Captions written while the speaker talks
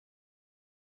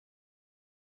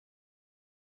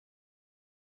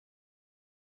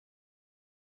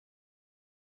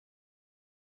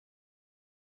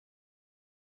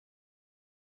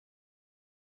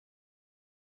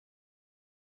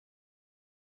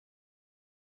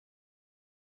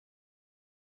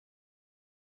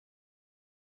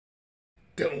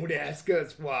Don't ask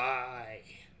us why.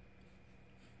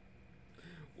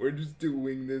 We're just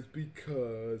doing this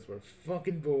because we're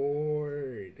fucking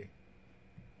bored.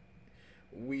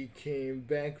 We came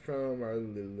back from our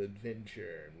little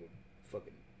adventure and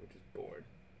we're just bored.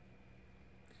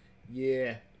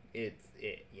 Yeah, it's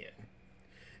it, yeah.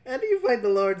 After you fight the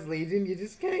Lord's Legion, you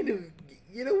just kind of,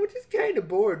 we're just kind of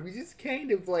bored. We just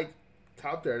kind of, like,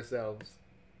 talk to ourselves.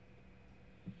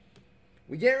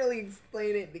 We can't really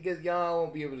explain it because y'all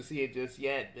won't be able to see it just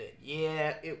yet, but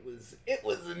yeah, it was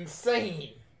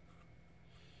insane.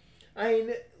 I ain't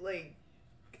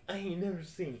never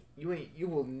seen, you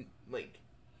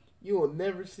will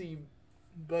never see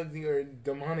Bugsy or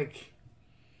Demonic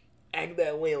act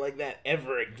that way like that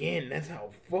ever again. That's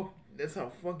how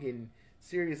fucking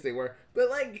serious they were. But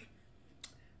like,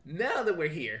 now that we're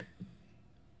here,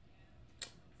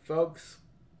 folks,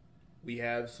 we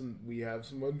have some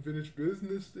unfinished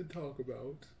business to talk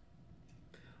about.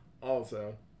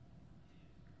 Also,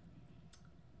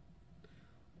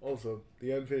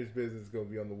 the unfinished business is gonna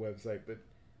be on the website, but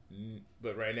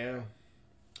right now,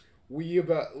 we're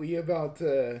about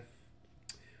to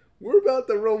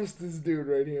roast this dude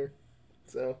right here.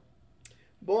 So,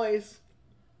 boys,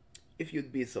 if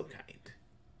you'd be so kind.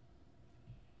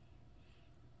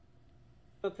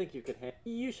 I don't think you could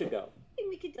you should go.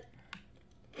 We could.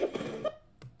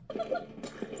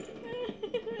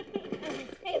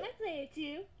 Hey, my player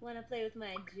too. Wanna play with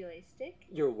my joystick?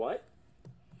 Your what?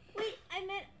 Wait, I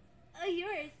meant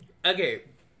yours. Okay,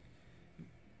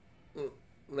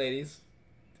 ladies,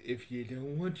 if you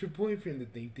don't want your boyfriend to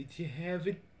think that you have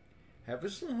a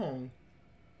song,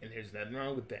 and there's nothing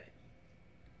wrong with that.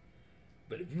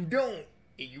 But if you don't,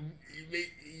 and you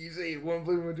say you want to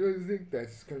play with my joystick,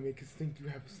 that's just gonna make us think you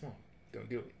have a song. Don't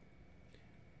do it.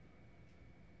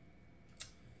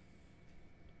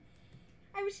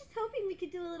 I was just hoping we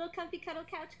could do a little comfy cuddle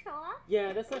couch co-op.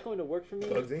 Yeah, that's not going to work for me.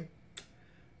 Bugsy?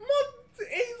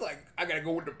 He's like, I gotta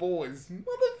go with the boys.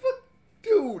 Motherfucker,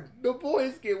 dude, the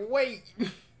boys can wait.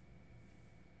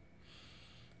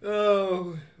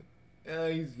 Oh,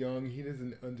 he's young. He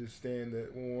doesn't understand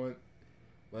that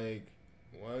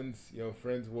once your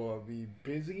friends will be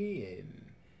busy and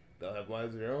they'll have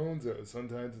lives of their own. So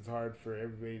sometimes it's hard for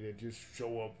everybody to just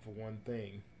show up for one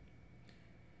thing.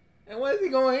 And what is he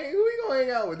going? Who he gonna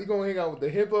hang out with? He gonna hang out with the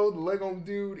hippo, the Lego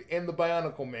dude, and the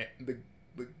Bionicle man,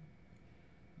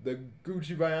 the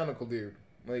Gucci Bionicle dude.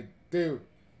 Like, dude,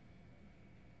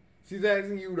 she's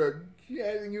asking you to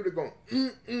go.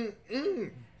 And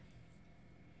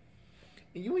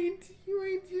you're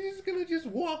just gonna just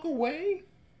walk away.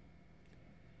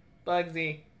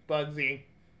 Bugsy,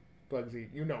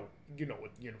 you know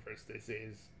what universe this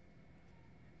is.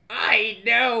 I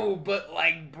know, but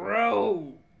like,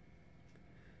 bro,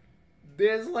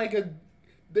 there is like a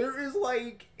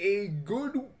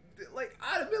good, like,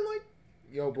 I'd have been like,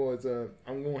 yo boys,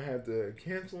 I'm gonna have to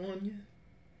cancel on you.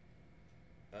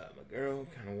 My girl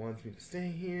kind of wants me to stay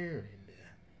here, and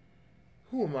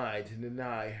who am I to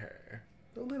deny her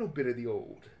a little bit of the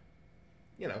old,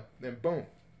 then boom.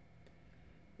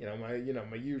 My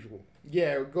usual.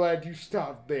 Yeah, we're glad you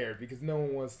stopped there because no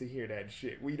one wants to hear that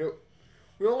shit. We don't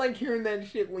like hearing that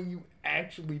shit when you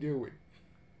actually do it.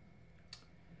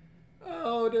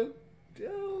 Over.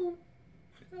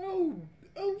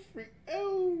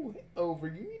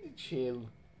 You need to chill.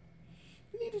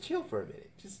 You need to chill for a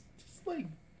minute. Just like,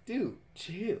 dude,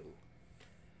 chill.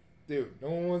 Dude, no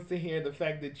one wants to hear the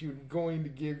fact that you're going to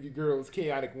give your girls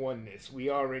chaotic oneness. We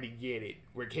already get it.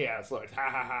 We're chaos lords. Ha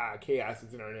ha ha. Chaos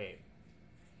is in our name.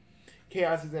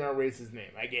 Chaos is in our race's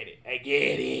name. I get it.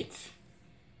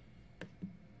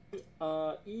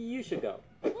 You should go.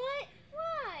 What?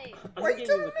 Why? I'm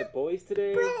getting with the boys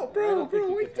today. Bro,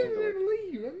 wait till they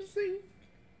leave. I'm just saying.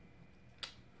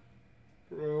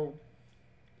 Bro.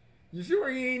 You sure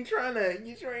he ain't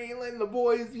letting the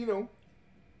boys,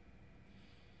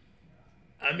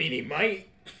 I mean, he might.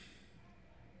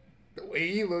 The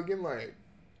way he looking like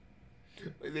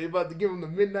they about to give him the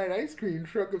midnight ice cream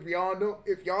truck. If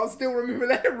y'all still remember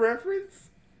that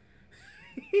reference.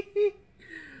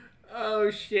 Oh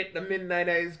shit, the midnight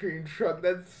ice cream truck.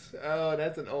 That's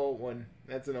an old one.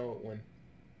 But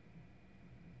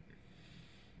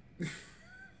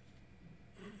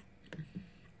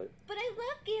I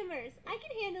love gamers. I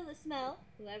can handle the smell,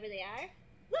 whoever they are.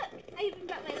 Look, I even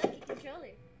brought my lucky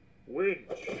controller.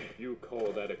 Winch, you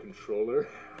call that a controller?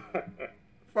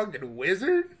 Fucking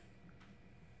wizard?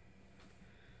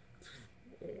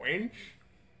 Winch?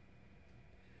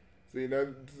 See, they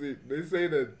say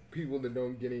that people that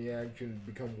don't get any action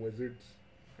become wizards.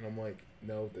 And I'm like,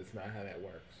 no, that's not how that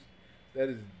works. That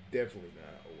is definitely not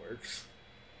how it works.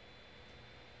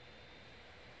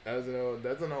 That's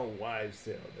an old wives'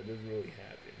 tale. That doesn't really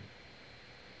happen.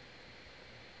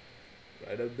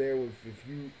 Right up there with if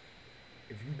you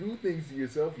do things to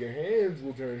yourself, your hands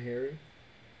will turn hairy.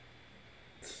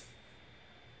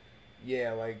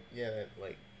 Yeah,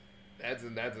 that's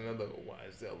another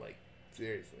wives' tale. Like,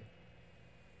 seriously.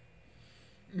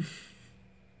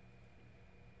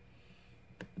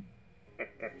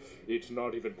 It's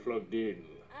not even plugged in.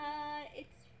 It's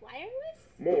wireless?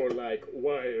 More like,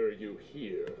 why are you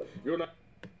here? You're not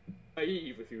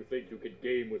naive if you think you could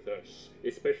game with us,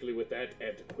 especially with that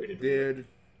antiquated. Dude,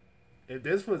 if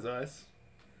this was us,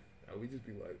 we'd just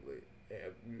be like, we'd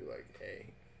be like, hey,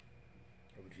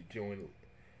 how would you join?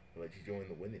 I'll let you join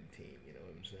the winning team. You know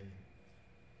what I'm saying?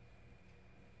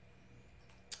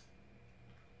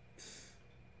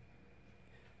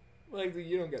 Like,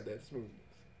 you don't got that smoothness,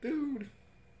 dude.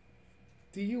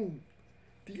 Do you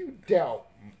doubt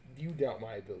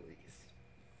my abilities?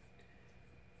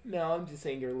 No, I'm just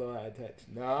saying you're a little out of touch.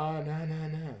 No.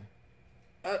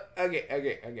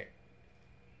 Okay.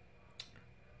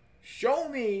 Show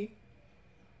me,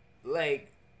 like,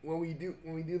 when we do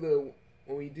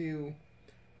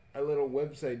a little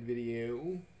website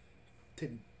video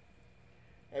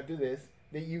after this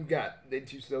that you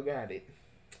still got it.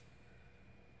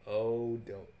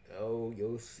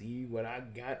 You'll see what I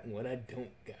got and what I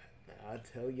don't got. I'll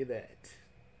tell you that.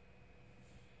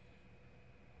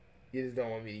 You just don't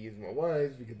want me to use my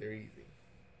wives because they're easy.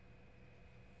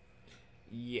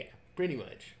 Yeah, pretty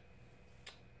much.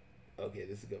 Okay,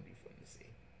 this is gonna be fun to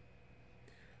see.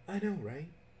 I know,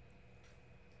 right?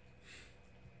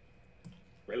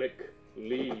 Relic,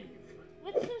 leave.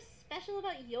 What's so special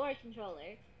about your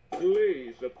controller?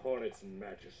 Gaze upon its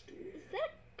majesty. Is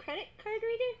that a credit card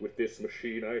reader? With this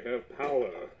machine I have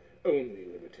power, only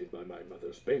limited by my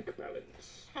mother's bank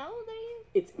balance. How old are you?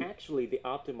 It's actually the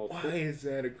optimal Why is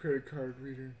that a credit card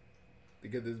reader?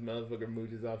 Because this motherfucker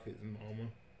mooches off his mama.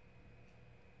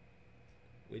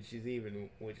 Which is even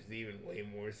way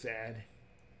more sad.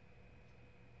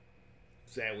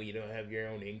 Sad when you don't have your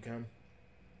own income.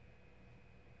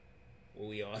 Well,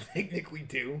 we all technically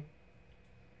do.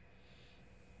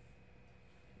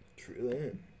 True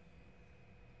that.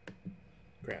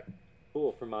 Crap.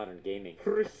 tool for modern gaming.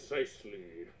 Precisely.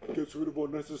 Gets rid of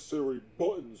unnecessary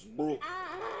buttons, bro.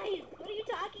 Eyes! What are you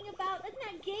talking about? That's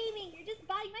not gaming. You're just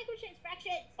buying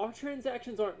microtransactions. Our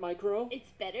transactions aren't micro. It's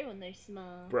better when they're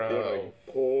small. What are Bro. you,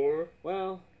 poor?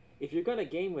 Well, if you're gonna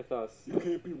game with us, You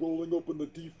can't be rolling up in the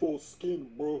default skin,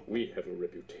 bro. We have a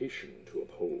reputation to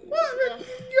uphold. What?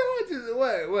 Y'all just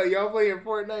what? Y'all playing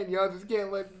Fortnite? And y'all just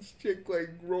can't let this chick like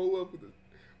roll up with it.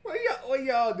 What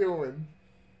y'all doing?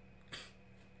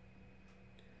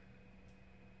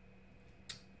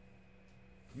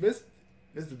 Mr.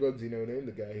 Bugsy No Name,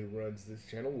 the guy who runs this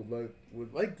channel,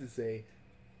 would like to say,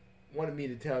 wanted me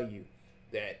to tell you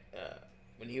that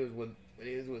when he was with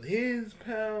his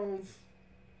pals,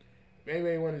 if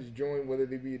anybody wanted to join, whether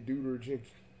they be a dude or a chick,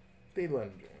 they let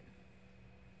him join.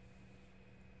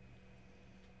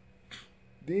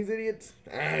 These idiots,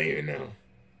 I don't even know.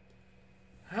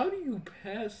 How do you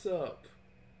pass up?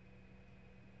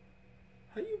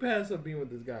 How do you pass up being with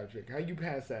this guy or chick? How do you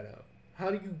pass that up? How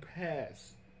do you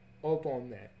pass up on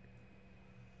that?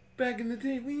 Back in the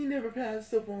day, we never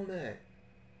passed up on that.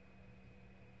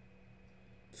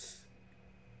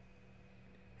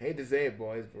 Hate to say it,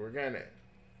 boys, but we're gonna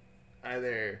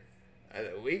either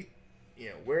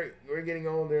we're getting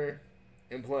older,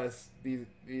 and plus these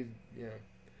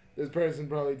this person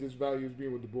probably just values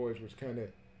being with the boys, which kind of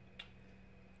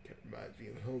reminds me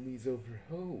of homies over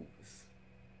hoes.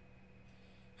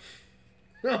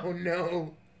 Oh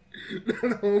no,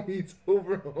 not homies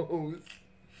over hoes.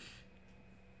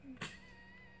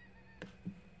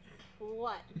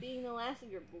 What? Being the last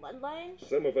of your bloodline?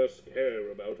 Some of us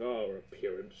care about our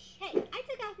appearance. Hey, I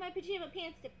took off my pajama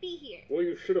pants to be here. Well,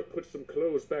 you should have put some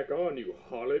clothes back on, you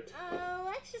harlot.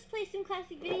 Let's just play some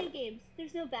classic video games.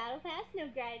 There's no battle pass, no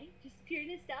grinding, just pure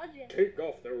nostalgia. Take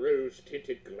off the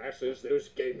rose-tinted glasses. Those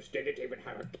games didn't even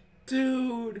have a...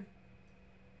 Dude,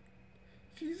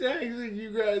 she's asking you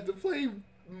guys to play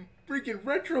freaking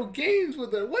retro games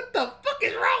with her. What the fuck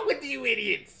is wrong with you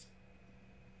idiots?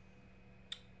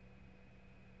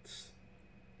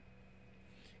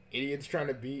 Idiots trying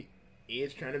to be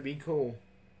cool.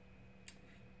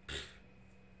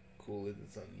 Cool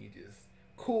isn't something you just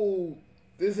cool.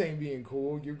 This ain't being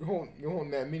cool. You're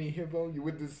on that mini hippo. You're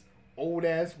with this old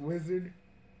ass wizard.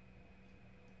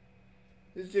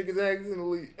 This chick is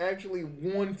actually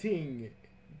wanting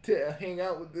to hang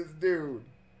out with this dude.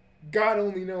 God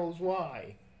only knows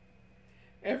why.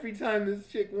 Every time this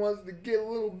chick wants to get a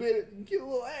little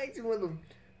action with him,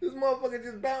 This motherfucker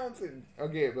just bouncing.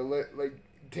 Okay, but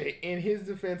in his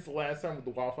defense, the last time with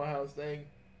the Waffle House thing,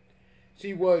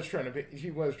 she was trying to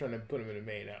put him in a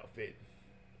maid outfit.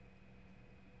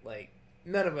 Like,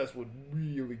 none of us would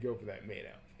really go for that maid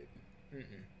outfit.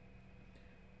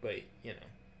 But you know,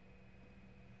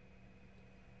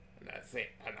 I'm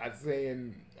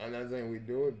not saying we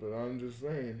do it, but I'm just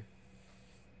saying.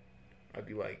 I'd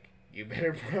be like, you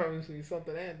better promise me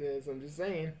something after this. I'm just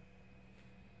saying.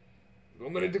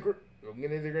 I'm gonna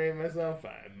degrade myself.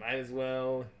 I might as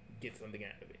well get something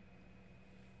out of it.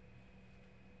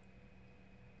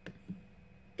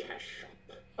 Cash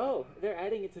shop. Oh, they're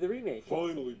adding it to the remake.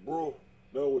 Finally, bro.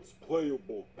 Now it's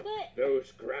playable. But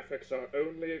Those graphics are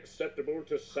only acceptable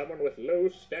to someone with low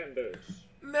standards.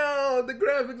 No, the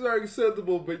graphics are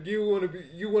acceptable, but you wanna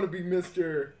be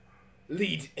Mr.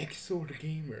 Lead X sort of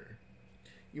gamer.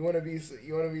 You wanna be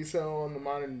so on the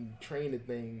modern train of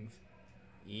things.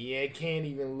 You can't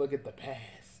even look at the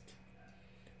past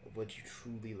of what you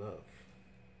truly love.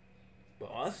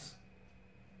 Boss?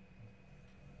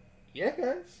 Yeah,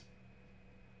 guys.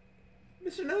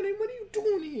 Mr. No Name, what are you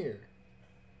doing here?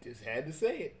 Just had to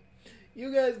say it.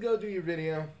 You guys go do your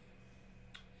video.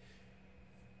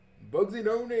 Bugsy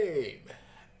No Name.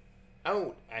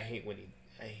 Out. I hate when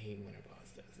our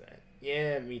boss does that.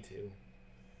 Yeah, me too.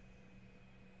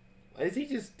 Why does he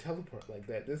just teleport like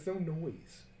that? There's no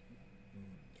noise.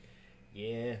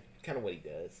 Yeah, kind of what he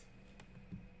does.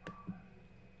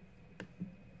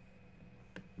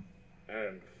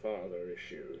 And father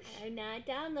issues. I'm not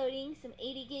downloading some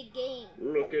 80 gig game.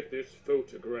 Look at this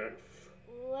photograph.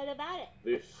 What about it?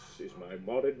 This is my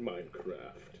modded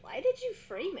Minecraft. Why did you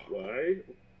frame it? Why?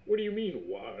 What do you mean,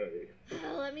 why?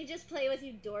 Oh, let me just play with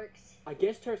you dorks. I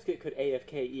guess Turskit could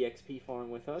AFK EXP farm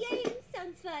with us. Yay,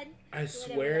 sounds fun. I Whatever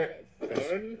swear. that is.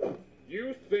 Son,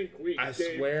 you think we I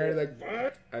came swear for to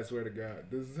fun? I swear to God,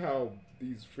 this is how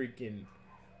this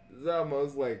is how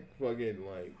most like fucking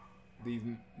like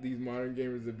these modern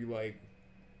gamers would be like,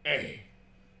 hey,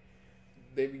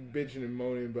 they be bitching and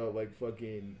moaning about like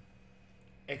fucking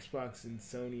Xbox and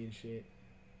Sony and shit,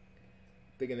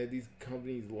 thinking that these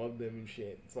companies love them and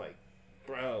shit. It's like,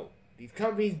 bro, these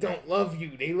companies don't love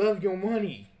you. They love your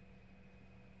money.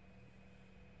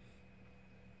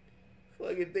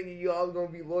 Fucking thinking you all gonna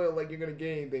be loyal like you're gonna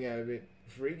get anything out of it.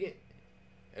 Freaking.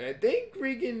 And I think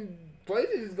freaking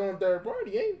PlayStation's going third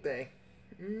party, ain't they?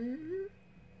 Mm-hmm.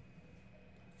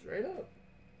 Straight up.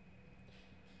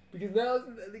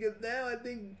 Because now I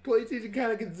think PlayStation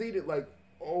kind of conceded, like,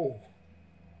 oh,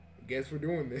 I guess we're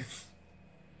doing this.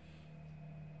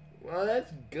 Well,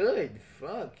 that's good.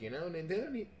 Fuck, you know,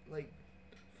 Nintendo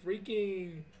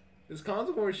freaking this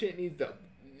console war shit needs to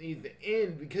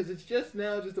end, because it's just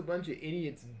a bunch of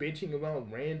idiots bitching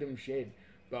about random shit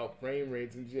about frame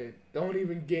rates and shit. Don't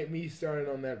even get me started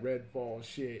on that Redfall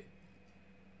shit.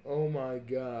 Oh my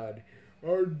god.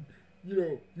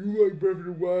 You like Breath of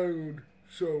the Wild,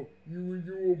 so you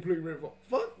won't play Redfall.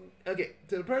 Fuck. Okay,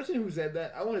 to the person who said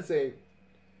that, I want to say,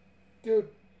 dude,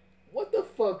 what the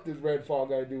fuck does Redfall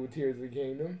got to do with Tears of the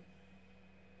Kingdom?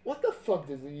 What the fuck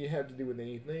does it have to do with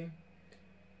anything?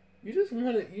 You just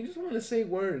want to say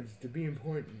words to be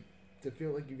important, to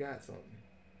feel like you got something.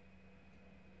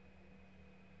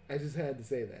 I just had to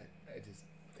say that. I just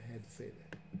had to say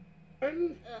that.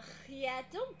 Ugh, yeah,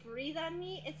 don't breathe on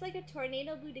me. It's like a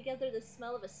tornado blew together the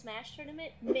smell of a Smash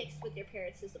tournament mixed with your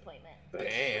parents' disappointment. That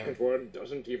Damn. second one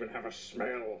doesn't even have a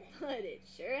smell. But it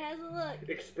sure has a look.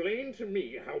 Explain to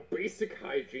me how basic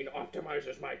hygiene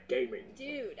optimizes my gaming.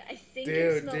 Dude, I think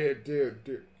it smells...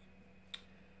 Dude.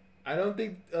 I don't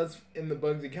think us in the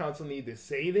Bugsy Council need to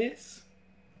say this,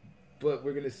 but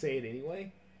we're gonna say it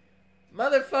anyway.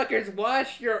 Motherfuckers,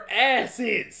 wash your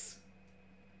asses!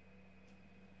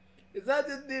 It's not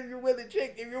just if you're with a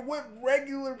chick, if you're with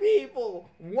regular people,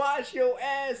 wash your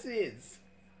asses!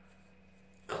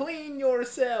 Clean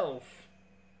yourself!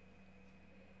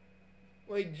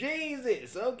 Like,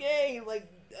 Jesus, okay? Like,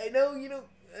 I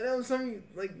know some,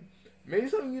 like, maybe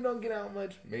some of you don't get out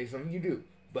much, maybe some of you do.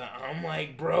 But I'm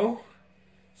like, bro,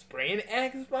 spraying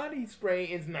Axe body spray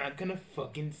is not gonna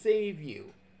fucking save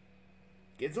you.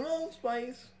 Get some Old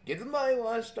Spice, get some body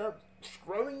wash, start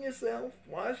scrubbing yourself,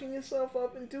 washing yourself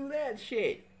up, and do that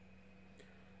shit.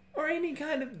 Or any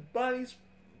kind of body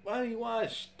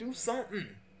wash. Do something.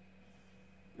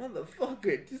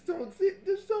 Motherfucker, just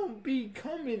don't be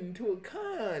coming to a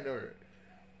con or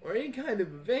any kind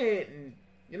of event and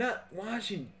you're not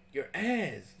washing your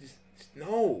ass. Just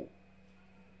no.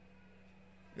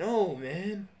 No,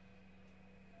 man.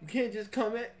 You can't just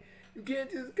come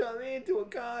into a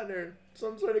con or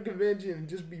some sort of convention and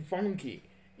just be funky.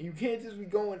 You can't just be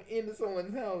going into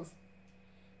someone's house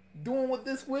doing what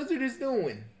this wizard is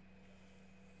doing,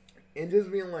 and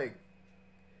just being like,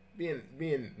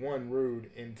 being one rude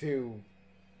and two,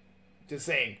 just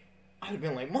saying, I'd have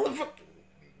been like, motherfucker,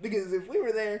 because if we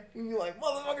were there, we'd be like,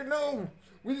 motherfucker, no,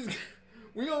 we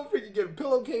gonna freaking get a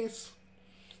pillowcase,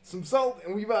 some soap,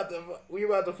 and we're about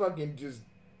to fucking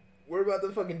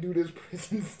do this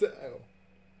prison style.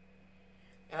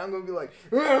 And I'm gonna be like,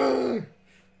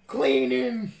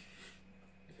 cleaning.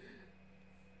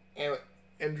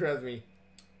 And trust me,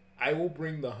 I will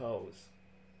bring the hose.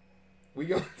 We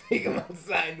gonna take them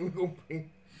outside and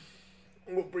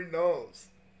we'll bring the hose.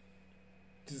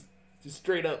 Just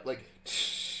straight up like,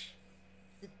 shh.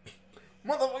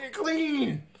 Motherfucking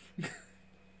clean.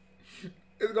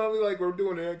 It's gonna be like we're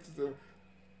doing an exorcism.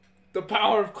 The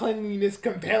power of cleanliness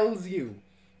compels you.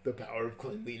 The power of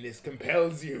cleanliness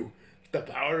compels you. The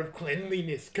power of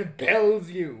cleanliness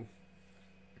compels you.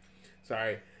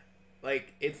 Sorry.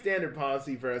 Like, it's standard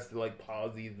policy for us to, like,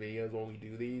 pause these videos when we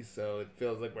do these, so it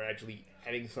feels like we're actually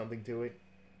adding something to it.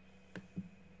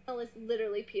 I was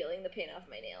literally peeling the paint off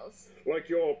my nails. Like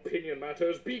your opinion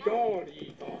matters, be gone,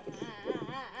 ye thoughts.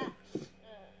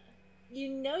 You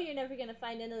know you're never gonna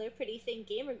find another pretty thin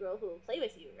gamer girl who will play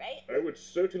with you, right? I would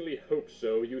certainly hope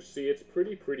so. You see, it's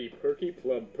pretty, perky,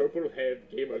 plump, purple-haired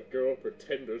gamer girl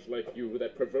pretenders like you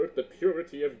that pervert the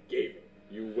purity of gaming.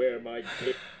 You wear my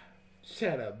game.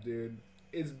 Shut up, dude.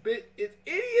 It's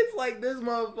idiots like this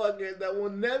motherfucker that will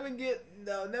never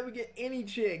get any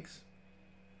chicks,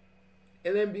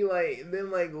 and then be like,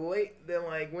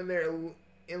 when they're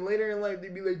later in life they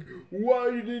be like, why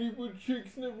did any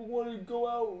chicks never want to go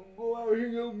out,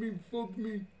 hang out with me, fuck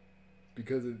me?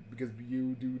 Because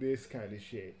you do this kind of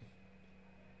shit.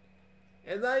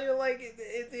 It's not even like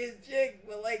it's his chick,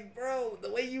 but like, bro,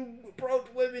 the way you approach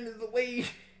women is the way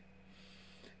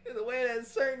that a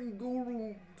certain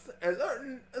guru,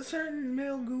 a certain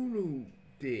male guru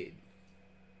did.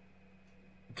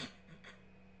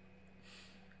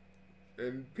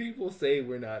 And people say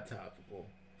we're not topical.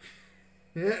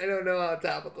 I don't know how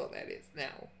topical that is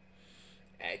now,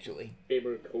 actually.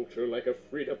 Gamer culture like a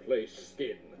free-to-play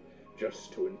skin,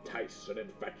 just to entice and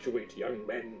infatuate young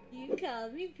men. You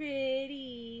call me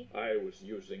pretty. I was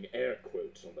using air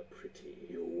quotes on the pretty,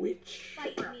 you witch.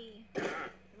 Fight me. I'm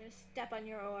gonna step on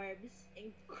your orbs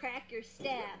and crack your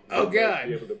staff. Oh God.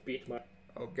 Be able to beat my...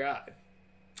 Oh God.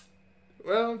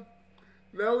 Well,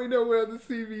 now we know where the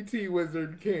CVT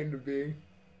wizard came to be.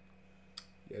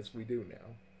 Yes, we do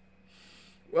now.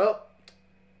 Well,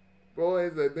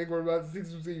 boys, I think we're about to see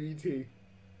some CVT.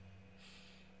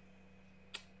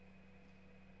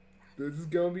 This is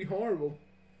gonna be horrible.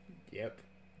 Yep.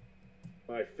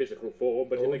 My physical form,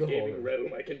 but in the gaming horror.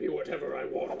 realm, I can be whatever I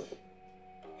want.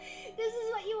 This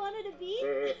is what you wanted to be?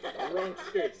 Wrong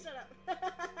skin. Shut up.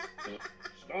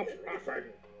 Stop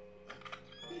laughing.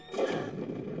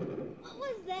 What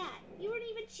was that? You weren't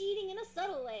even cheating in a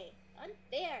subtle way.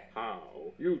 Unfair. How?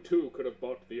 You too could have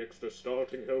bought the extra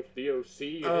starting health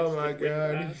DLC and Oh my instant win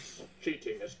God. mass.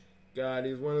 Cheating is... God,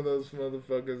 he's one of those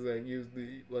motherfuckers that use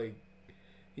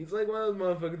he's like one of those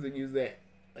motherfuckers that use that,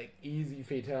 like, easy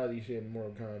fatality shit in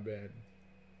Mortal Kombat.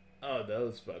 Oh,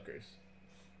 those fuckers.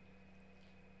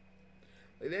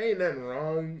 Like, there ain't nothing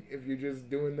wrong if you're just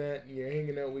doing that and you're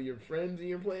hanging out with your friends and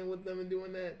you're playing with them and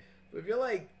doing that. But if you're,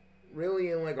 like,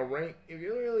 really in, like, if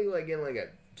you're really, like, in, like, a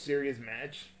serious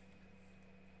match,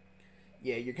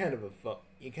 yeah, you're kind of a fuck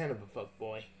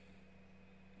boy.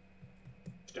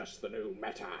 It's just the new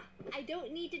meta. I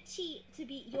don't need to cheat to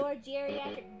beat your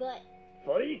geriatric butt.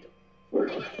 Fight!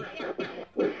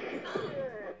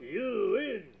 You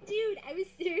win! Dude, I was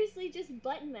seriously just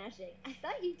button mashing. I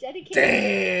thought you dedicated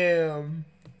Damn!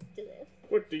 to this.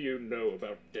 What do you know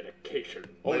about dedication?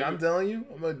 Like, I'm telling you,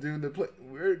 I'm a dude that play.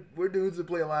 We're dudes that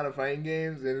play a lot of fighting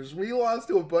games, and if we lost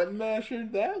to a button masher,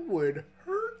 that would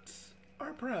hurt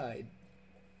our pride.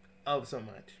 Oh, so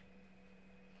much.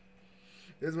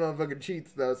 This motherfucker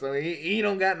cheats though, so he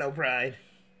don't got no pride.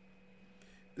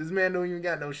 This man don't even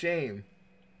got no shame.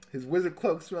 His wizard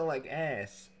cloak smell like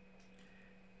ass.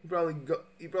 He probably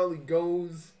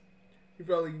goes in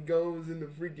the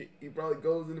freaking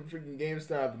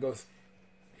GameStop and goes,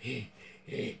 hey,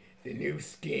 the new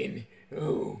skin.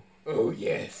 Oh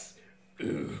yes.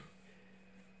 Ooh.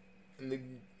 And the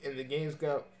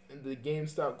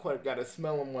GameStop clerk gotta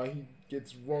smell him while he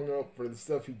gets rung up for the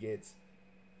stuff he gets.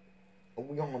 And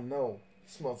we all know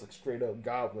he smells like straight up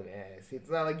goblin ass. It's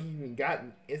not like he even got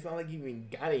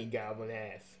any goblin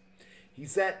ass. He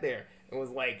sat there and was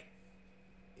like,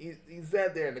 he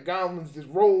sat there and the goblins just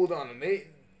rolled on him.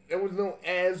 There was no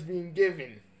ass being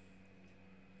given.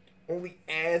 Only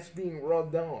ass being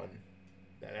rubbed on.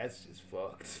 Now that's just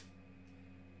fucked.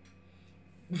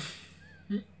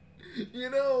 You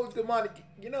know, demonic.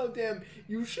 You know, damn.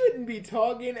 You shouldn't be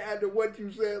talking after what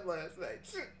you said last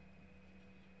night.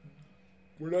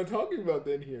 We're not talking about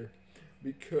that here,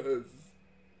 because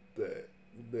the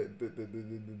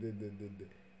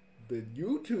the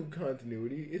YouTube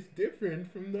continuity is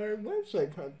different from our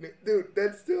website continuity. Dude,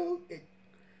 that's still,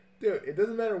 dude. It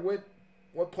doesn't matter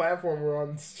what platform we're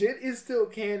on. Shit is still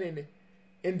canon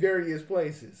in various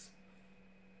places.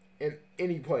 In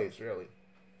any place, really.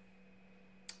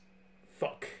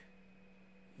 Fuck.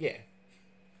 Yeah.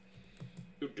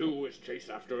 You do is chase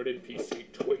after an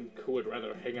NPC twink who would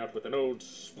rather hang out with an old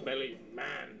smelly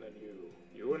man than you.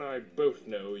 You and I both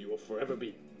know you will forever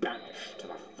be banished to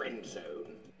the friend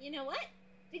zone. You know what?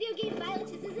 Video game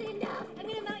violence isn't enough. I'm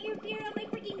gonna mount your beer on my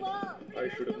freaking wall. I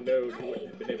should have known you wouldn't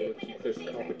have been able to keep this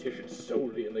competition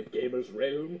solely in the gamer's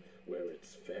realm, where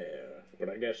it's fair. But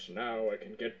I guess now I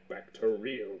can get back to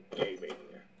real gaming.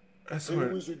 I Hey, swear.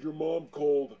 Wizard, your mom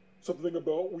called. Something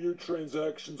about weird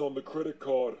transactions on the credit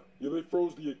card. Yeah, they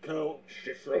froze the account.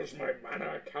 She froze my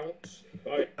mana accounts.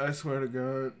 I swear to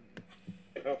God.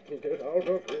 I have to get out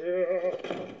of here.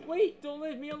 Wait, don't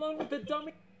leave me alone with the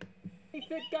dummy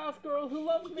fit goth girl who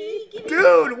loves me.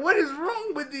 Dude, what is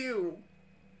wrong with you?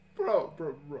 Bro.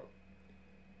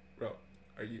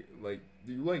 Are you, like,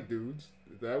 do you like dudes?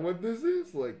 Is that what this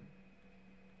is? Like,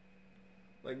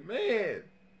 man,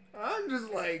 I'm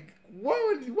just like,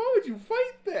 why would you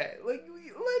fight that? Like,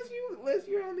 unless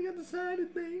you're on the other side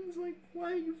of things, like,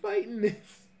 why are you fighting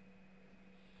this?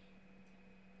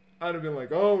 I'd have been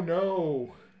like, oh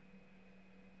no,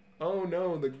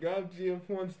 the GovGF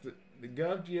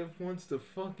wants to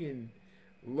fucking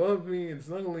love me and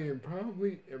snuggle me and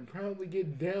probably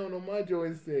get down on my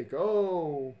joystick.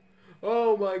 Oh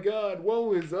my God,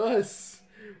 woe is us.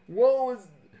 Woe is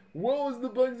the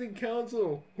Bugsy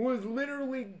Council, who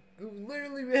literally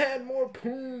had more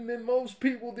poon than most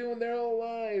people do in their whole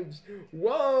lives.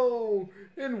 Whoa,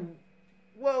 and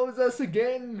woe is us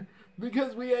again,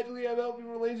 because we actually have healthy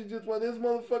relationships while this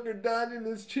motherfucker dodging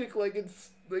this chick like it's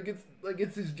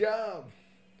his job,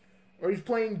 or he's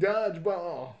playing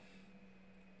dodgeball.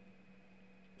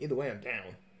 Either way, I'm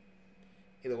down.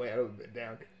 Either way, I would have been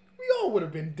down. We all would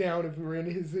have been down if we were in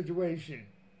his situation.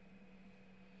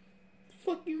 The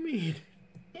fuck you mean?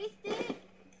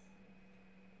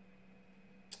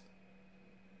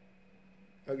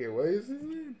 Okay, what is his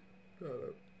name? Hold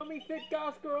up. Dummy fit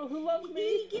goth girl who loves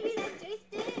me. Give me that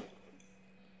joystick.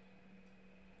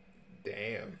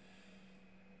 Damn.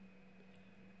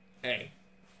 Hey,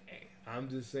 I'm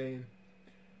just saying,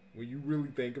 when you really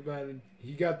think about it,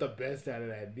 he got the best out of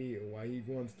that deal. Why he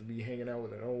wants to be hanging out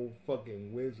with an old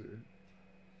fucking wizard.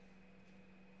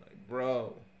 Like,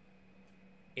 bro.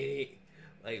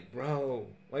 Bro,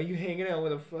 why are you hanging out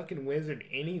with a fucking wizard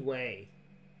anyway?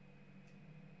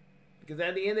 Because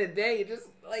at the end of the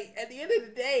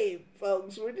day,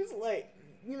 folks, we're just like,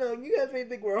 you know, you guys may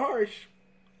think we're harsh,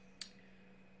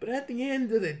 but at the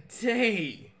end of the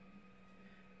day,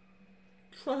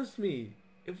 trust me,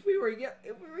 if we were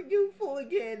youthful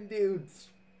again, dudes,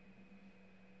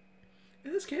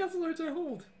 and this castle hurts our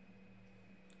hold,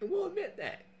 and we'll admit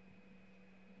that.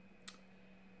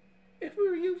 If we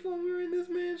were youthful and we were in this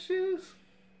man's shoes,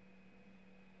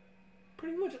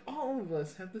 pretty much all of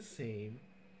us have the same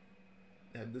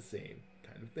kind of thing.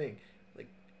 Like,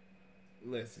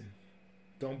 listen,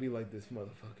 don't be like this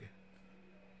motherfucker.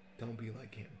 Don't be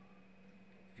like him.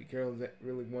 If your girl is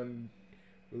really wanting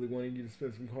you to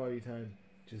spend some quality time,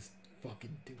 just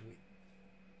fucking do it.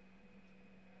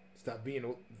 Stop being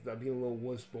a little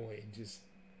wuss boy and just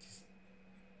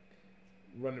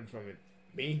running from it.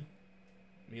 Me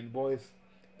and the boys,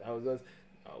 that was us.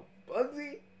 Oh,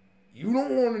 Bugsy, you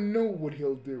don't want to know what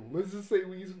he'll do. Let's just say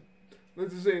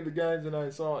the guys and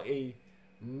I saw a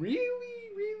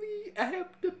really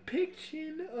apt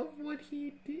depiction of what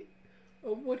he did,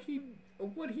 of what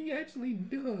he actually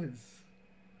does.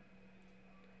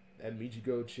 That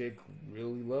Michiko chick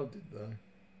really loved it though.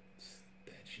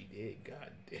 That she did,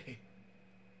 god damn.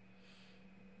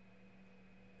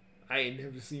 I ain't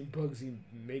never seen Bugsy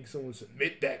make someone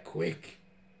submit that quick.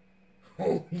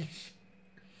 Holy shit.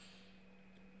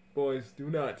 Boys, do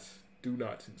not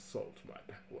insult my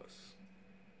palace.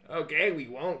 Okay, we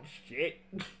won't, shit.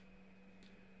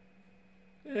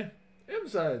 And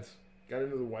besides, got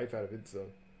another wife out of it,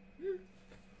 so.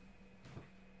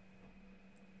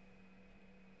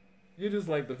 You just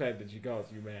like the fact that she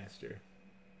calls you master.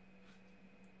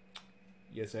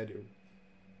 Yes, I do.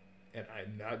 And I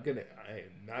am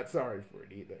not sorry for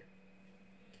it either.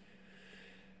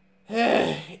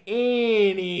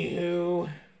 Anywho,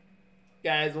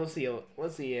 guys, we'll see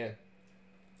you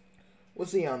We'll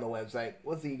see you on the website.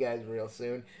 We'll see you guys real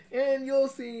soon. And you'll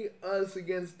see us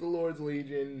against the Lord's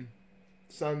Legion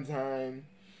sometime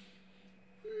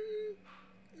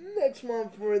next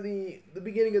month for the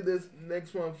beginning of this,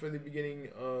 next month for the beginning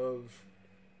of,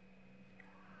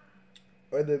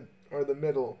 or the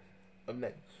middle of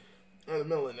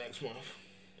next month.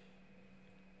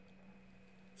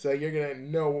 So you're gonna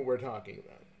know what we're talking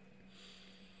about.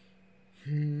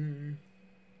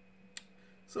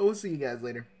 So we'll see you guys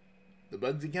later. The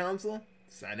Bugsy Council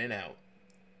signing out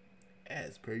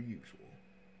as per usual.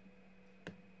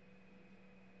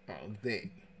 On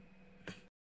thing.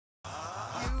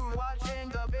 You watching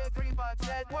the Big 3 Bucks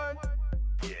Network?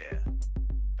 Yeah.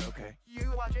 Okay.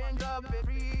 You watching the Big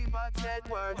 3 Bucks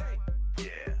Network?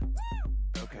 Yeah.